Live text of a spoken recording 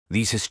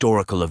These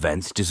historical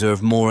events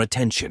deserve more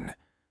attention.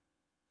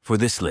 For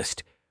this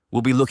list,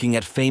 we'll be looking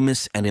at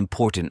famous and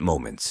important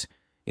moments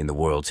in the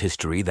world's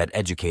history that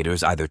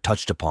educators either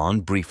touched upon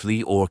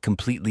briefly or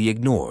completely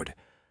ignored,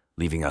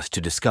 leaving us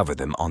to discover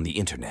them on the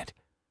internet.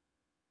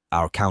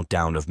 Our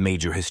countdown of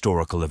major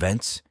historical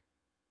events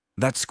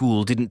that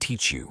school didn't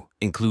teach you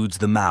includes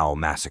the Mao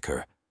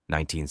Massacre,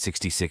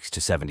 1966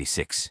 to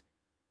 76,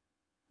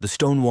 the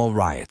Stonewall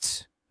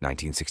Riots,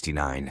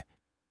 1969,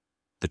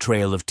 the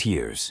Trail of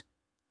Tears,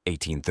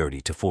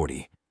 1830 to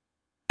 40,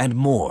 and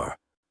more.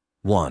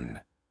 1.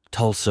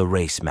 Tulsa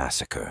Race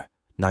Massacre,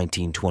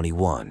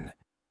 1921.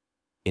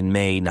 In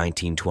May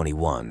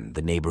 1921,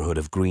 the neighborhood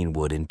of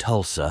Greenwood in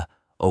Tulsa,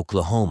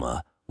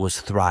 Oklahoma,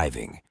 was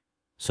thriving,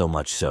 so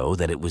much so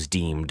that it was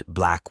deemed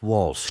Black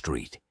Wall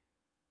Street.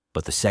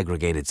 But the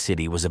segregated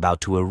city was about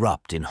to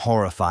erupt in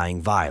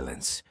horrifying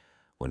violence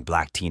when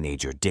black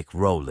teenager Dick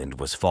Rowland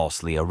was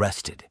falsely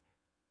arrested.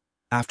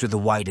 After the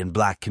white and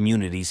black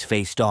communities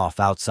faced off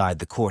outside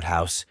the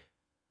courthouse,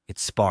 it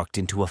sparked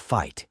into a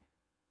fight.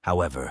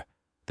 However,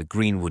 the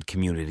Greenwood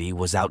community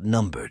was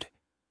outnumbered.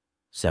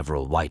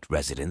 Several white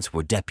residents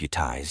were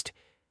deputized,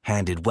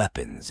 handed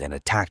weapons, and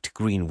attacked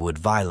Greenwood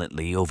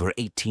violently over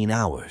 18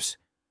 hours.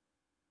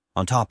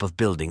 On top of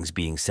buildings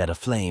being set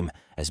aflame,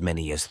 as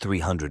many as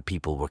 300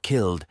 people were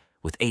killed,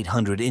 with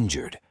 800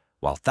 injured,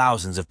 while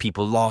thousands of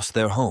people lost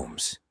their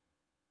homes.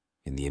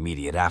 In the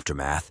immediate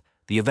aftermath,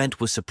 the event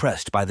was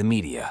suppressed by the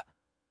media.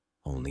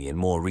 Only in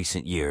more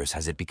recent years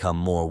has it become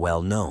more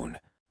well known.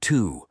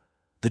 2.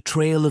 The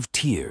Trail of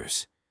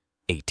Tears,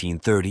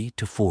 1830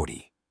 to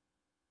 40.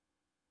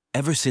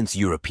 Ever since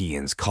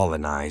Europeans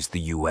colonized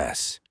the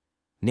U.S.,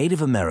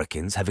 Native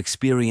Americans have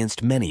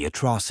experienced many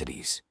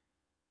atrocities.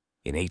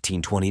 In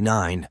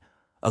 1829,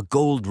 a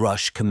gold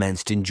rush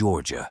commenced in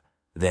Georgia,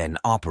 then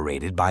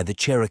operated by the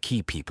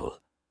Cherokee people.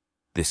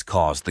 This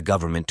caused the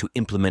government to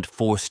implement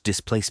forced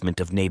displacement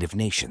of native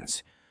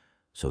nations,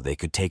 so they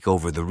could take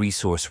over the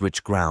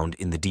resource-rich ground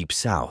in the Deep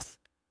South.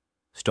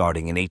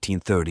 Starting in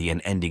 1830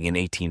 and ending in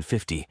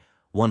 1850,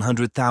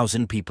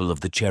 100,000 people of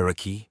the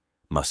Cherokee,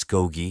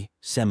 Muskogee,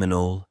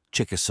 Seminole,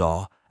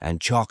 Chickasaw,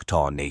 and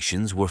Choctaw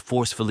nations were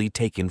forcefully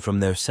taken from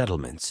their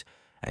settlements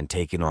and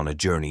taken on a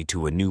journey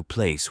to a new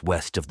place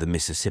west of the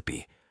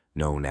Mississippi,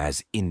 known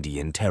as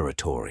Indian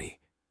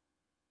Territory.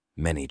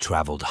 Many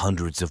traveled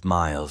hundreds of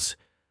miles,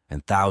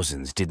 and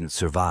thousands didn't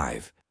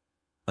survive.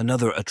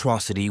 Another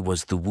atrocity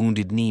was the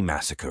Wounded Knee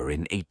Massacre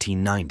in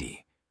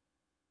 1890.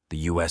 The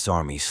U.S.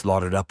 Army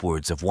slaughtered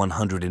upwards of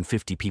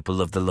 150 people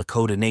of the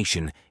Lakota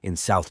Nation in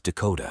South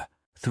Dakota.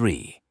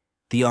 3.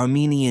 The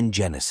Armenian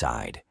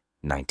Genocide,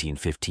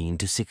 1915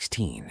 to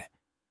 16.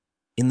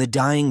 In the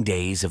dying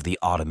days of the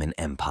Ottoman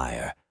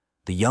Empire,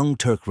 the Young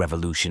Turk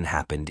Revolution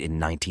happened in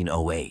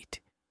 1908.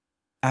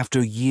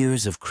 After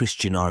years of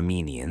Christian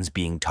Armenians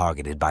being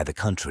targeted by the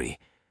country,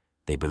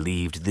 they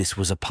believed this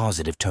was a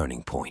positive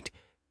turning point.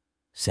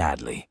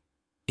 Sadly,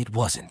 it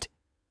wasn't.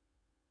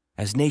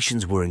 As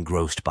nations were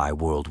engrossed by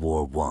World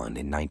War I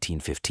in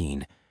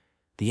 1915,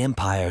 the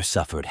empire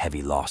suffered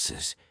heavy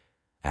losses.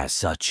 As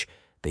such,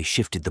 they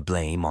shifted the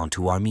blame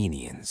onto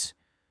Armenians.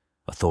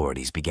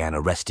 Authorities began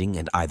arresting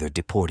and either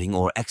deporting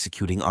or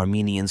executing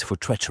Armenians for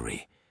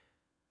treachery.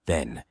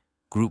 Then,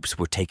 groups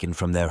were taken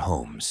from their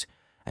homes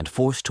and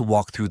forced to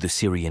walk through the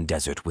Syrian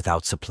desert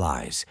without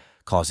supplies,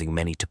 causing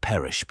many to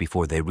perish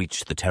before they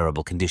reached the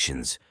terrible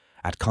conditions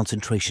at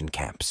concentration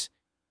camps.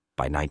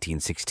 By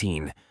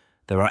 1916,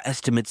 there are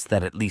estimates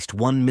that at least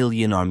 1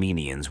 million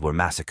Armenians were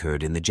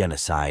massacred in the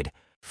genocide.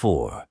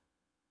 4.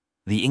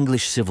 The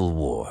English Civil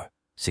War,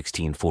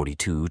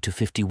 1642 to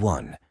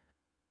 51.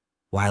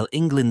 While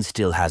England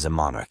still has a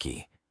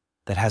monarchy,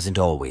 that hasn't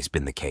always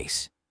been the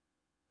case.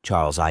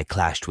 Charles I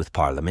clashed with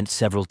Parliament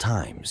several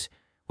times,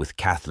 with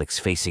Catholics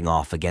facing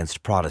off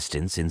against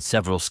Protestants in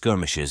several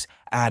skirmishes,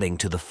 adding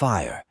to the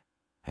fire,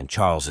 and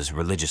Charles's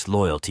religious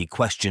loyalty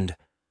questioned.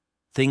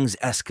 Things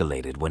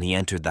escalated when he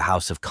entered the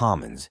House of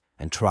Commons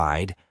and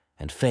tried,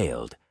 and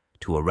failed,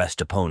 to arrest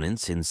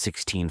opponents in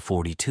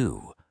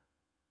 1642.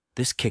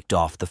 This kicked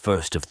off the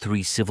first of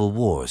 3 civil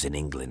wars in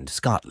England,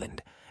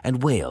 Scotland,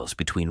 and Wales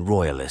between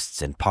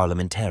royalists and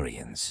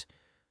parliamentarians.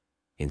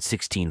 In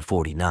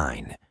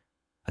 1649,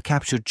 a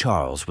captured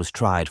Charles was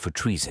tried for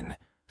treason,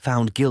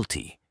 found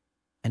guilty,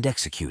 and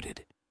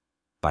executed.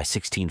 By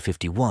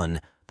 1651,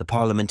 the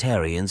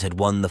parliamentarians had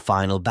won the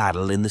final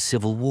battle in the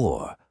Civil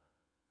War.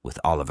 With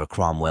Oliver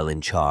Cromwell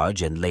in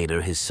charge and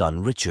later his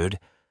son Richard,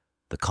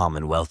 the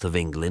Commonwealth of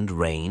England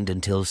reigned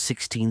until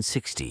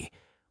 1660,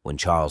 when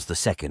Charles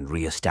II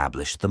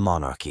re-established the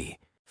monarchy.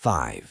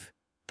 5.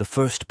 The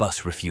First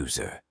Bus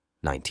Refuser,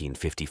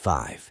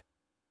 1955.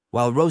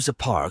 While Rosa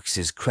Parks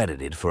is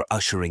credited for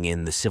ushering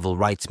in the civil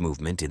rights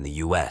movement in the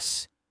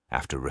U.S.,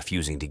 after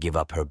refusing to give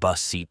up her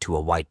bus seat to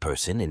a white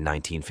person in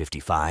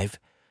 1955,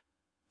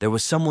 there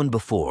was someone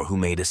before who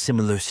made a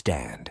similar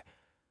stand.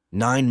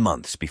 9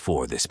 months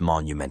before this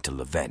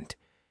monumental event,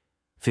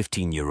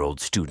 15-year-old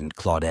student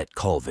Claudette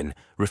Colvin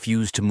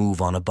refused to move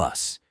on a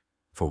bus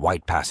for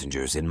white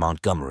passengers in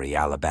Montgomery,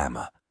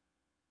 Alabama.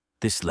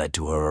 This led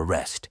to her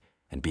arrest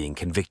and being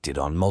convicted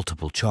on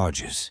multiple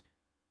charges.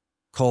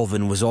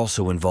 Colvin was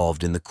also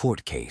involved in the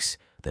court case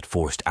that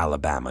forced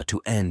Alabama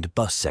to end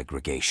bus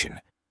segregation.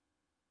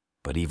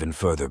 But even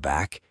further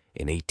back,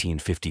 in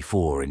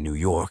 1854 in New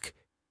York,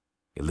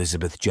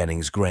 Elizabeth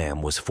Jennings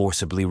Graham was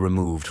forcibly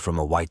removed from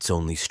a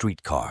whites-only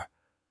streetcar.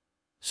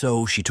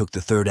 So she took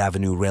the Third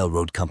Avenue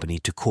Railroad Company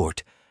to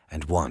court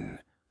and won,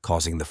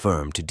 causing the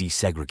firm to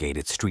desegregate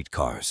its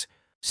streetcars.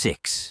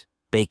 6.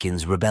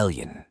 Bacon's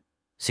Rebellion,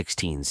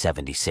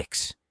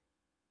 1676.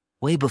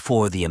 Way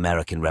before the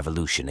American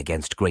Revolution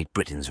against Great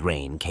Britain's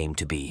reign came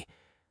to be,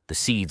 the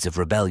seeds of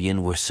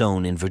rebellion were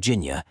sown in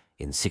Virginia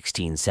in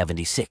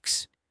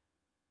 1676.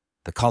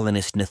 The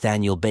colonist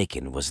Nathaniel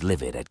Bacon was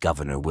livid at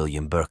Governor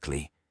William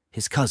Berkeley,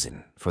 his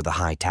cousin, for the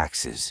high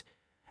taxes,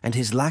 and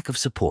his lack of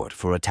support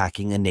for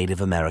attacking a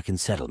Native American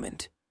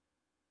settlement.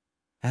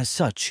 As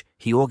such,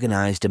 he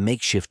organized a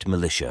makeshift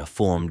militia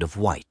formed of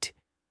white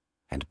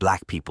and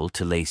black people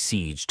to lay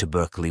siege to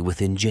Berkeley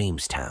within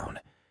Jamestown.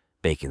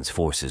 Bacon's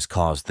forces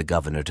caused the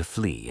governor to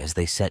flee as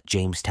they set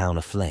Jamestown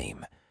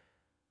aflame.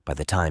 By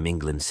the time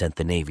England sent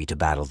the Navy to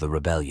battle the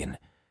rebellion,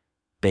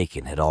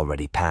 Bacon had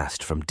already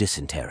passed from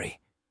dysentery.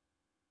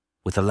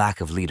 With a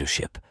lack of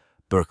leadership,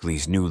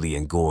 Berkeley's newly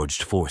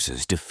engorged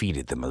forces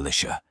defeated the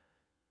militia,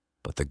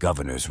 but the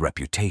governor's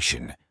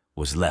reputation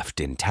was left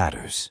in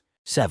tatters.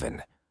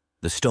 7.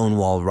 The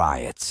Stonewall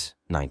Riots,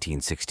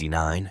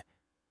 1969.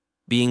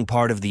 Being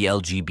part of the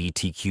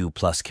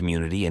LGBTQ+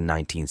 community in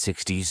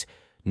 1960s,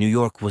 New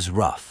York was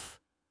rough.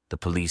 The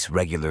police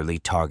regularly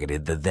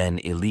targeted the then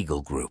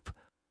illegal group.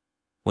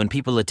 When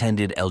people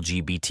attended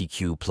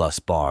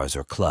LGBTQ+ bars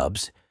or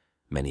clubs,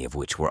 many of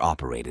which were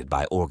operated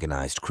by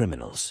organized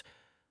criminals,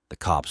 the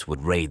cops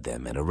would raid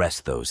them and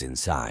arrest those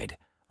inside,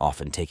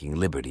 often taking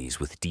liberties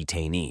with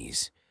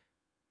detainees.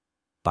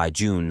 By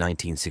June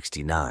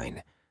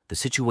 1969, the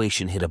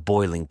situation hit a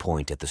boiling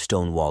point at the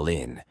Stonewall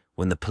Inn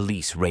when the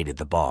police raided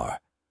the bar.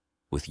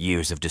 With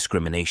years of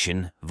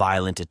discrimination,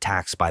 violent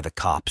attacks by the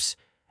cops,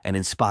 and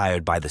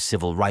inspired by the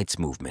civil rights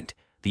movement,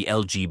 the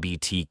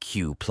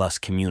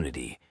LGBTQ+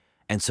 community,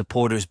 and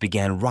supporters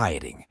began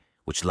rioting,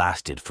 which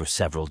lasted for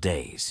several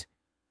days.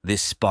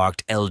 This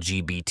sparked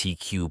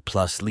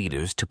LGBTQ+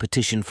 leaders to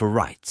petition for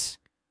rights.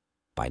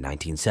 By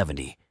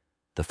 1970,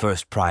 the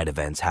first Pride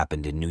events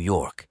happened in New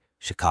York,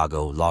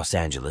 Chicago, Los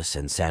Angeles,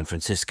 and San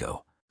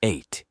Francisco.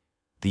 8.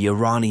 The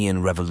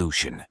Iranian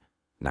Revolution,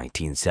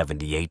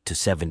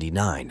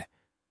 1978–79.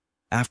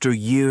 After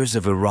years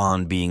of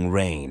Iran being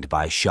reigned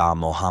by Shah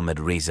Mohammad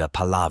Reza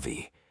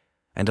Pahlavi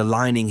and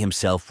aligning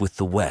himself with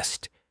the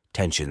West,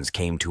 tensions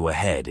came to a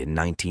head in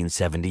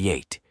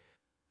 1978.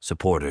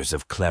 Supporters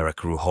of cleric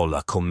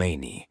Ruhollah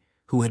Khomeini,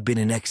 who had been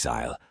in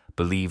exile,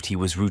 believed he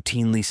was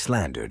routinely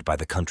slandered by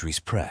the country's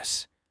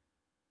press.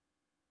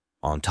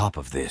 On top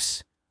of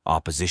this,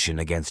 opposition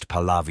against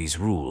Pahlavi's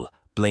rule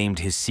blamed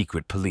his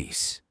secret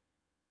police.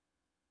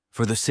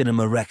 For the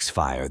Cinema Rex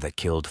fire that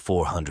killed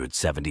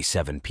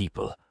 477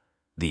 people,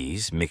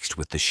 these mixed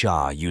with the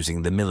Shah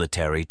using the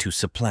military to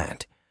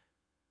supplant.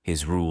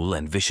 His rule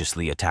and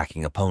viciously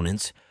attacking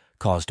opponents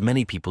caused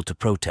many people to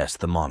protest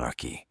the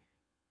monarchy.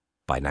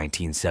 By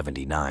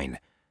 1979,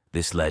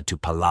 this led to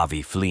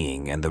Pahlavi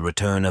fleeing and the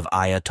return of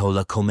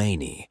Ayatollah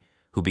Khomeini,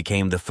 who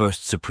became the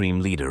first supreme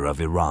leader of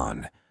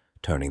Iran,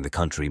 turning the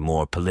country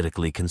more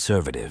politically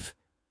conservative.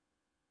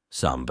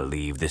 Some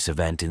believe this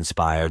event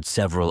inspired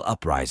several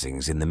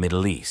uprisings in the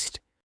Middle East.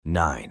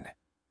 9.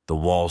 The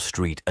Wall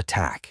Street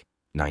Attack,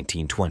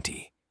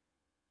 1920.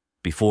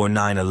 Before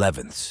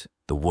 9/11,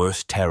 the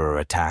worst terror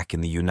attack in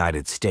the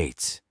United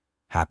States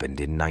happened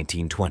in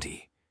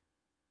 1920.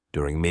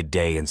 During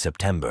midday in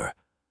September,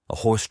 a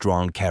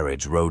horse-drawn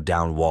carriage rode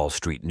down Wall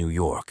Street, New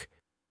York.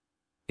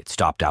 It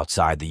stopped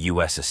outside the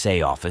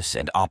USSA office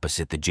and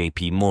opposite the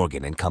J.P.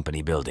 Morgan and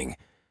Company building.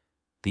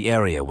 The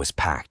area was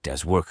packed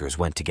as workers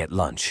went to get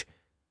lunch.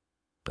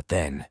 But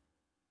then,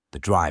 the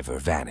driver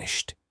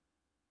vanished.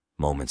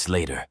 Moments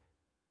later,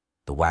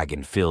 the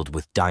wagon filled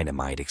with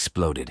dynamite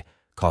exploded,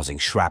 causing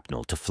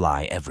shrapnel to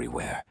fly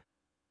everywhere.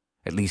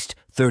 At least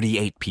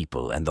 38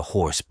 people and the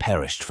horse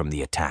perished from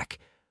the attack,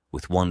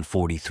 with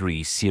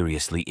 143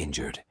 seriously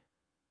injured.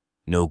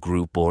 No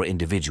group or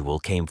individual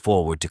came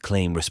forward to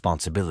claim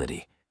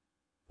responsibility.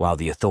 While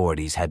the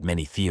authorities had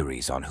many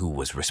theories on who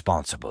was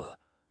responsible,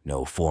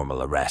 no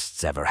formal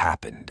arrests ever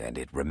happened and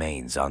it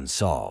remains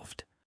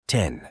unsolved.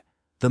 10.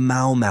 The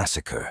Mao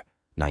Massacre,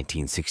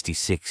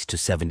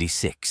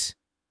 1966–76.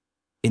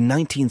 In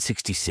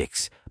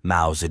 1966,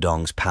 Mao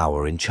Zedong's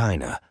power in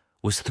China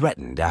was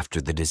threatened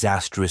after the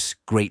disastrous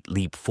Great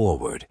Leap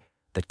Forward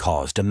that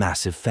caused a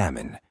massive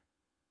famine.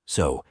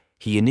 So,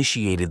 he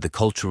initiated the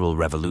Cultural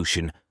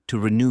Revolution to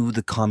renew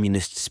the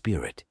communist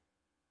spirit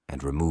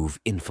and remove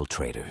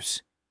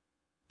infiltrators.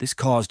 This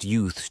caused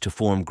youths to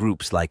form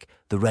groups like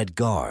the Red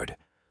Guard,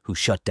 who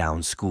shut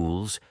down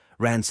schools,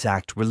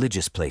 ransacked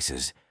religious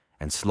places,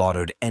 and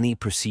slaughtered any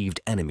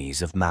perceived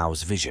enemies of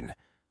Mao's vision,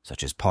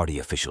 such as party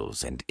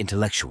officials and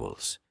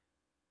intellectuals.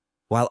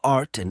 While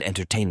art and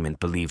entertainment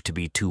believed to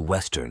be too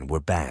Western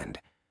were banned,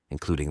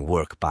 including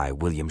work by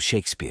William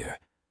Shakespeare.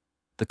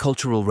 The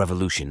Cultural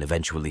Revolution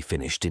eventually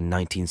finished in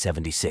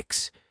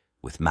 1976,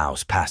 with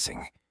Mao's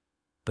passing,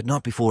 but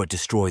not before it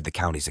destroyed the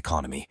county's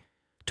economy,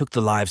 took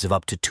the lives of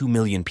up to 2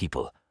 million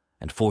people,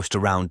 and forced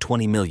around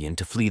 20 million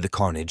to flee the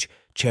carnage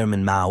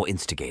Chairman Mao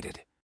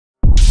instigated.